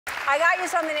I got you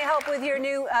something to help with your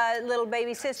new little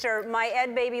baby sister. My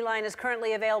Ed Baby line is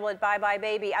currently available at Bye Bye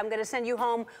Baby. I'm going to send you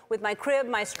home with my crib,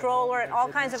 my stroller, and all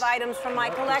kinds of items from my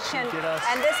collection.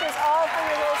 And this is all for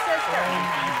your little sister. Oh,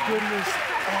 my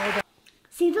goodness.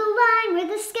 See the line where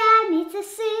the sky meets the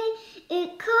sea,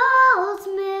 it calls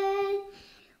me.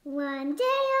 One day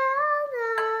I'll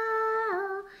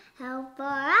know how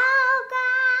far I'll go.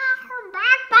 Back.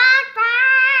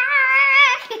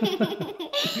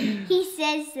 He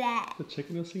says that. The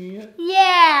chicken is singing it?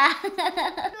 Yeah.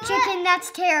 Chicken, that's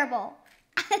terrible.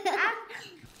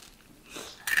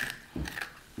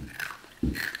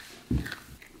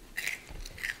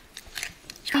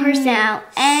 Curse out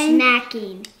and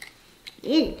snacking.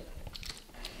 Ew.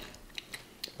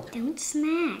 Don't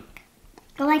snack.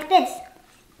 Go like this.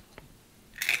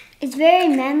 It's very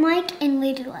man-like and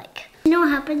lady-like. You know what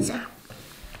happens?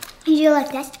 You do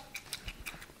like this,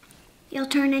 you'll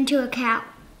turn into a cow.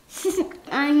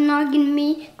 I'm not gonna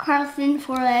be Carlson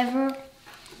forever.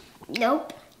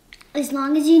 Nope. As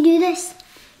long as you do this,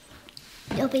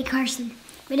 you'll be Carson.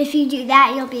 But if you do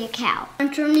that, you'll be a cow. I'm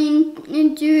turning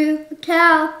into a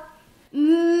cow.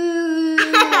 Moo.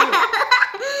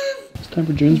 It's time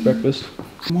for June's breakfast.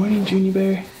 Good morning, Junie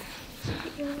Bear.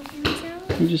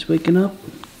 You just waking up?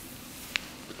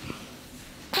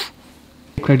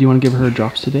 Claire, do you want to give her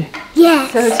drops today?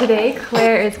 Yes. So today,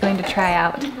 Claire is going to try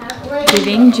out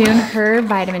giving June her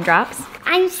vitamin drops.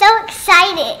 I'm so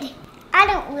excited. I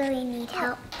don't really need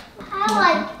help. I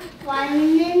like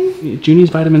vitamins. Junie's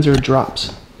vitamins are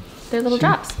drops. They're little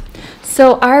drops.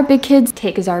 So our big kids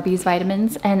take Zarbee's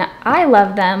vitamins, and I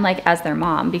love them like as their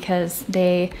mom because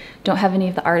they don't have any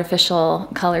of the artificial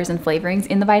colors and flavorings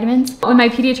in the vitamins. When my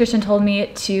pediatrician told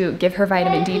me to give her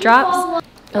vitamin D drops,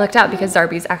 I looked out because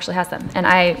Zarbee's actually has them, and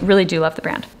I really do love the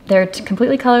brand. They're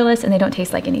completely colorless and they don't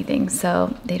taste like anything,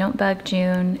 so they don't bug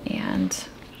June, and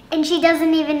she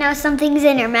doesn't even know something's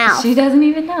in her mouth. she doesn't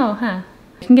even know, huh?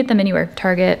 You can get them anywhere,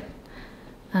 Target,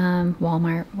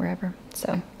 Walmart, wherever.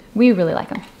 So we really like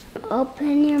them.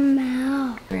 Open your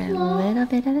mouth. For a little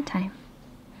bit at a time.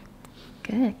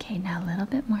 Good. Okay, now a little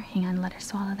bit more. Hang on, let her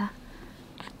swallow that.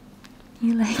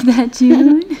 You like that,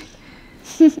 June?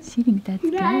 She thinks that's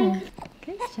good.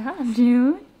 Good job,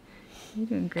 June. You're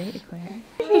doing great, Claire.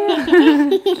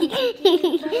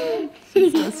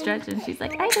 She's still stretching. She's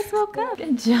like, I just woke up.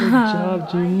 Good job. Good job,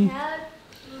 Junie.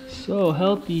 So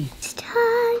healthy. It's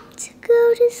time to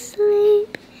go to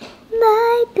sleep,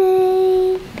 my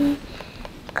baby.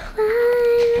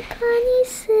 Climb upon your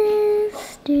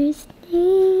sister's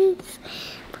knees.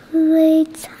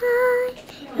 Playtime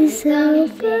is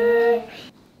over.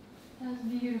 That's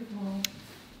beautiful.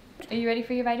 Are you ready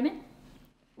for your vitamin?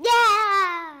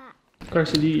 Yeah!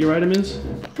 Carson, do you eat your vitamins?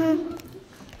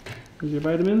 Here's your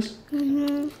vitamins?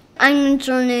 Mm-hmm. I'm gonna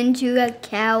turn into a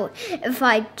cow if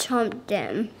I chomp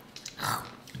them.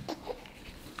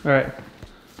 Alright.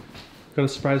 Got a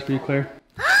surprise for you, Claire.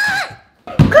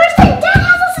 Kirsten, Dad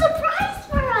has a surprise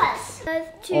for us!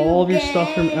 All of your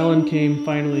stuff from Ellen came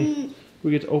finally.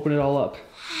 We get to open it all up.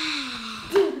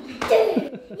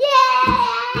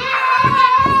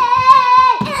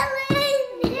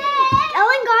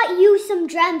 Ellen got you some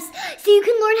drums so you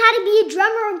can learn how to be a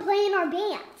drummer and play in our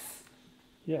bands.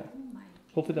 Yeah.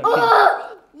 Hopefully that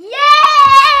Yay!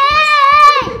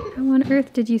 How on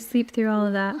earth did you sleep through all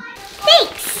of that?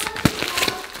 Thanks!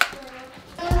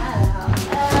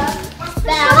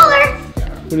 Smaller.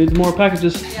 We need more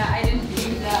packages.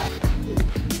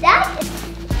 That is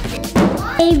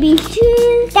baby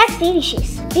shoes. That's baby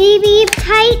shoes. Baby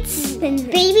tights and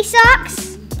baby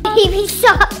socks. Baby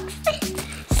socks.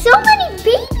 So many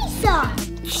baby socks.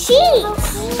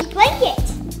 Sheets. Blanket.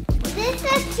 Is this a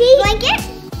sheet? Blanket?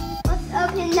 Let's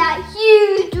open that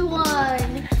huge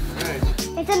one. Alright.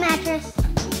 It's a mattress.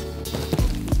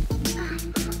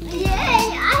 Yay!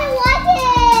 I like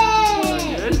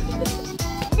it. Good.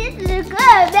 This is a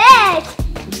good bed.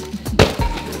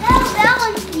 Oh, that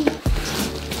one's deep.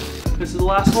 This is the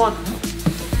last one.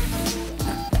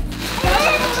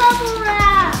 And bubble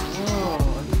wrap.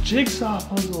 Oh, a jigsaw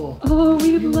puzzle. Oh, we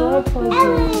You love puzzles.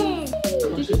 Ellen.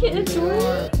 Did you get a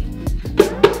toy?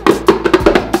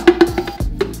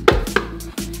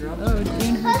 Oh,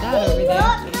 June heard that over there.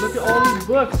 Look at all these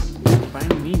books.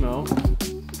 Finding Nemo.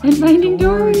 And Finding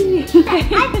Dory.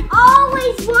 I've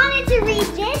always wanted to read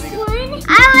this one.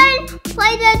 Ellen,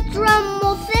 play the drum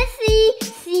while Sissy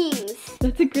sings.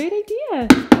 That's a great idea.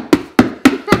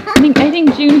 I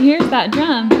think June hears that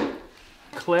drum.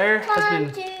 Claire has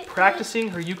been practicing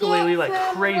her ukulele like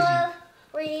crazy.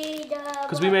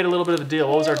 Because we made a little bit of a deal.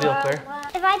 What was our deal, Claire?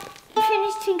 If I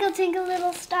finish Twinkle Twinkle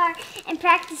Little Star and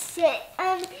practice it,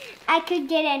 I could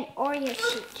get an Oreo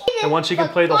shake. And once you can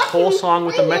play the whole song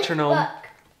with the metronome,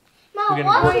 Mom, we're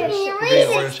watch getting me Oreo read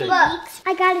this shake. book.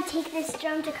 I gotta take this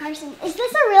drum to Carson. Is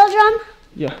this a real drum?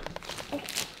 Yeah.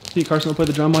 See, Carson will play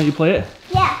the drum while you play it.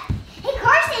 Yeah. Hey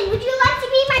Carson, would you like to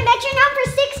be my metronome for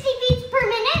 60 beats per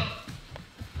minute?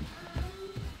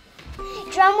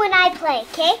 Drum when I play,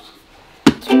 okay?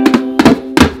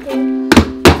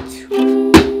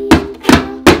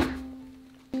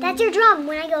 That's your drum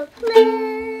when I go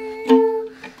little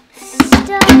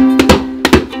star.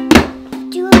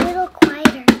 Do a little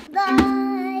quieter. Like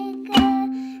a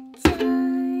diamond in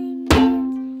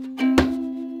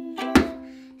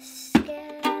the sky.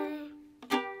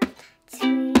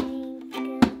 Twinkle,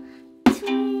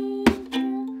 twinkle,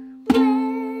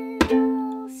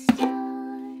 little star.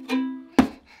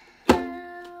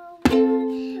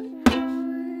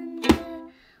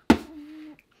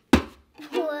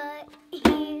 How I wonder what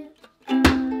you are.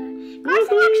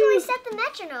 Carson actually set the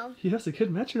metronome. He has a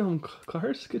good metronome,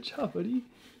 Cars. Good job, buddy.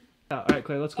 Yeah, all right,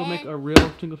 Clay, let's go make a real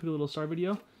Twinkle Twinkle Little Star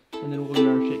video, and then we'll get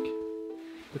our shake.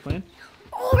 Good plan?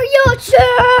 Oreo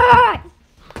shake!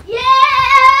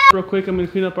 Yeah! Real quick, I'm gonna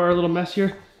clean up our little mess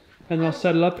here, and then I'll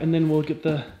set it up, and then we'll get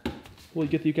you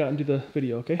out and do the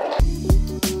video, okay?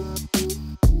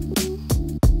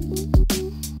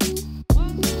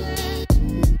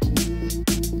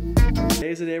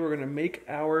 Today's the day we're gonna make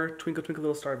our Twinkle Twinkle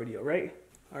Little Star video, right?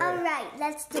 All right. Alright,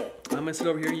 let's do it. I'm gonna sit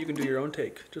over here. You can do your own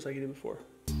take, just like you did before.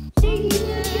 Hi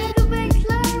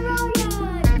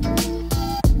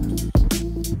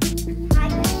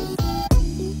guys.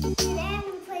 Today I'm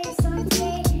going to play a song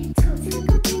today. It's called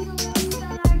Twinkle Twinkle Little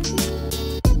Star.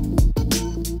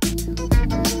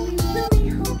 We really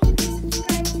hope you can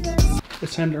subscribe to us.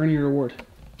 It's time to earn your reward.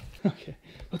 Okay,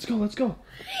 let's go, let's go.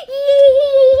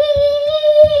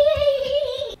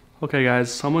 Okay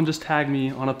guys, someone just tagged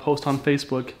me on a post on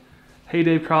Facebook. Hey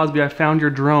Dave Crosby, I found your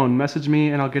drone. Message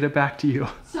me and I'll get it back to you.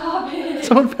 Stop it.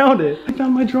 Someone found it. I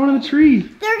found my drone in the tree.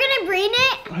 They're gonna bring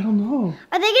it? I don't know.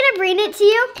 Are they gonna bring it to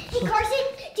you? Hey Carson,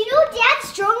 do you know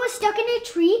Dad's drone was stuck in a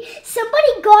tree?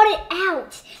 Somebody got it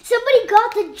out. Somebody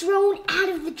got the drone out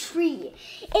of the tree.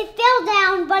 It fell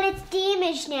down, but it's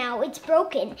damaged now. It's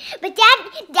broken. But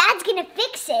Dad's gonna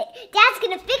fix it. Dad's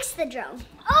gonna fix the drone.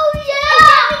 Oh yeah! And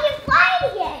now we can fly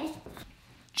it again.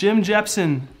 Jim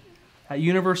Jepson at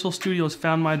Universal Studios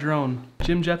found my drone.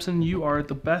 Jim Jepson, you are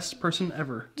the best person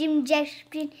ever. Jim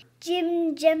Jepson.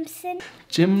 Jim Jepson.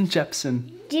 Jim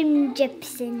Jepson. Jim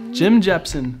Jepson. Jim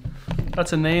Jepson.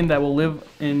 That's a name that will live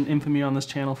in infamy on this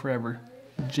channel forever.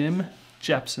 Jim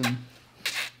Jepson.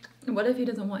 What if he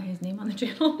doesn't want his name on the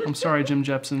channel? I'm sorry, Jim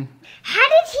Jepson. How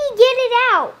did he get it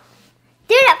out?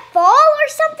 Did it fall or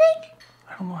something?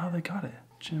 I don't know how they got it.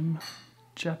 Jim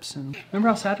Jepson. Remember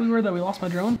how sad we were that we lost my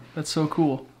drone? That's so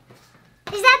cool.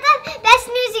 Is that the best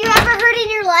news you ever heard in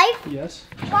your life? Yes.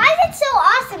 Why is it so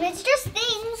awesome? It's just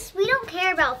things. We don't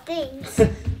care about things.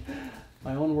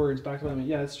 My own words back to me.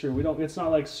 Yeah, it's true. We don't. It's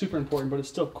not like super important, but it's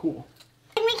still cool.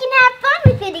 And we can have fun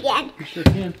with it again. We sure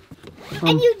can.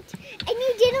 And you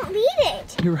didn't leave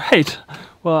it. You're right.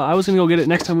 Well, I was gonna go get it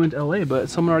next time we went to LA, but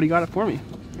someone already got it for me.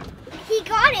 He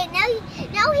got it.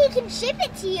 Now he can ship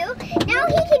it to you. Now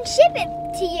he can ship it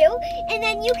to you, and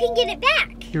then you can get it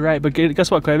back. You're right, but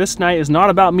guess what, Clay? This night is not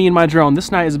about me and my drone.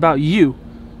 This night is about you. You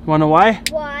wanna know why?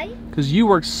 Why? Because you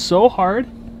worked so hard,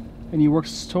 and you worked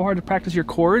so hard to practice your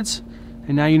chords,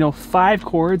 and now you know 5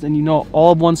 chords, and you know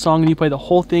all of one song, and you play the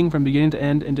whole thing from beginning to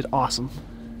end, and did awesome.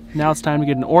 Now it's time to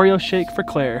get an Oreo shake for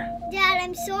Claire. Dad,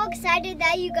 I'm so excited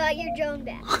that you got your drone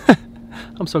back.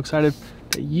 I'm so excited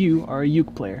that you are a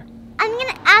uke player. I'm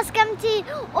gonna ask him to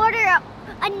order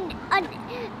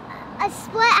a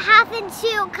split half in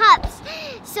 2 cups.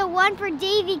 So one for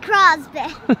Davy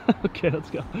Crosby. Okay, let's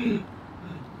go.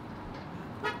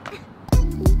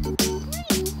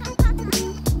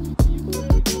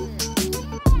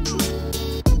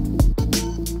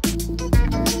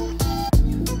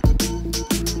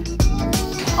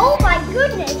 Oh my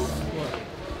goodness!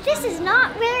 This is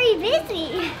not very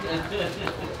busy.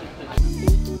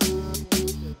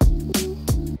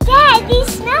 Dad, these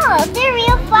smell. They're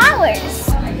real flowers.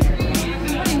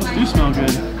 Those do smell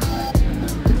good.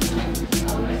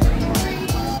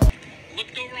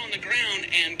 Looked over on the ground,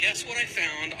 and guess what I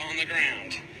found on the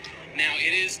ground? Now,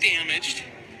 it is damaged.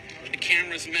 The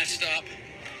camera's messed up.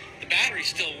 The battery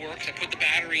still works. I put the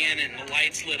battery in, and the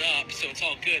lights lit up, so it's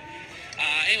all good.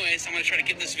 Anyways, I'm going to try to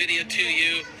get this video to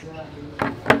you.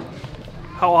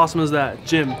 How awesome is that?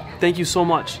 Jim, thank you so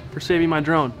much for saving my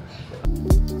drone.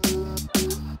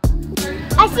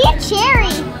 I see a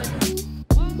cherry.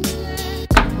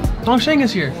 Dongsheng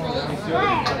is here.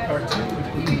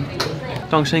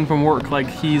 Dongsheng from work, like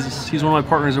he's one of my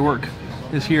partners at work,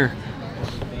 is here.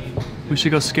 We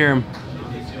should go scare him.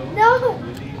 No.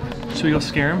 Should we go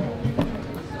scare him?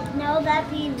 No, that'd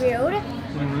be rude.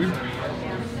 Rude?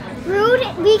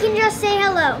 Rude, we can just say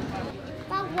hello.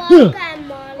 Welcome,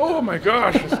 Mom. Oh my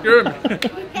gosh, you scared me.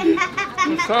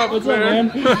 What's up, man?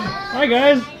 Hi,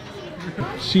 guys.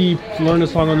 She learned a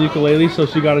song on the ukulele, so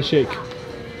she got a shake.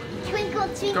 Twinkle,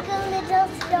 twinkle, little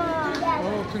star.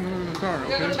 Oh, twinkle in the car,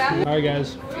 okay. All right,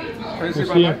 guys. Can We'll you see you.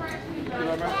 say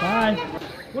bye-bye? Bye.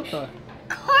 What the?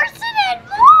 Carson and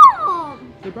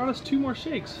Mom! They brought us 2 more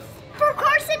shakes. For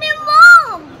Carson and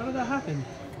Mom! How did that happen?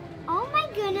 Oh my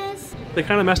goodness. They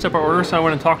kind of messed up our order, so I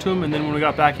went and talked to them, and then when we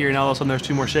got back here, now all of a sudden there's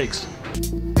 2 more shakes.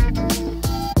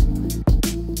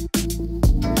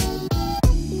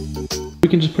 We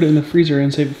can just put it in the freezer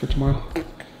and save it for tomorrow.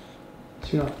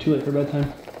 So you're not too late for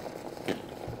bedtime.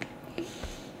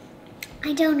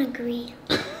 I don't agree.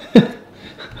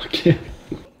 Okay.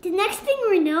 The next thing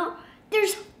we know,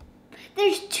 there's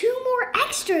 2 more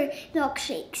extra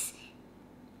milkshakes.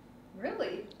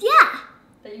 Really? Yeah,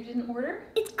 That you didn't order?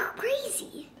 it's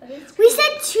crazy. That is We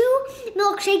said 2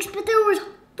 milkshakes, but there was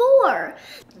 4.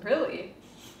 Really?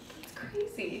 That's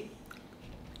crazy.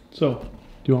 So,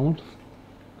 do you want one?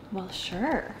 Well,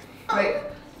 sure. Wait,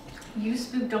 you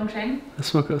spooked Dongsheng? I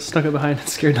stuck it behind and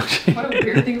scared Dongsheng. What a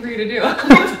weird thing for you to do.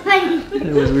 That's funny.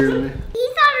 It was weird to me. He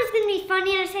thought it was going to be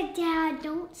funny, and I said, Dad,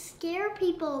 don't scare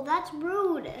people. That's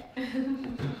rude.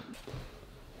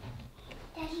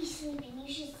 Daddy's sleeping.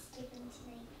 You should skip him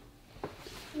tonight.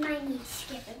 You might need to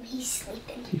skip him. He's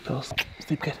sleeping. He fell asleep.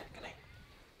 Sleep good.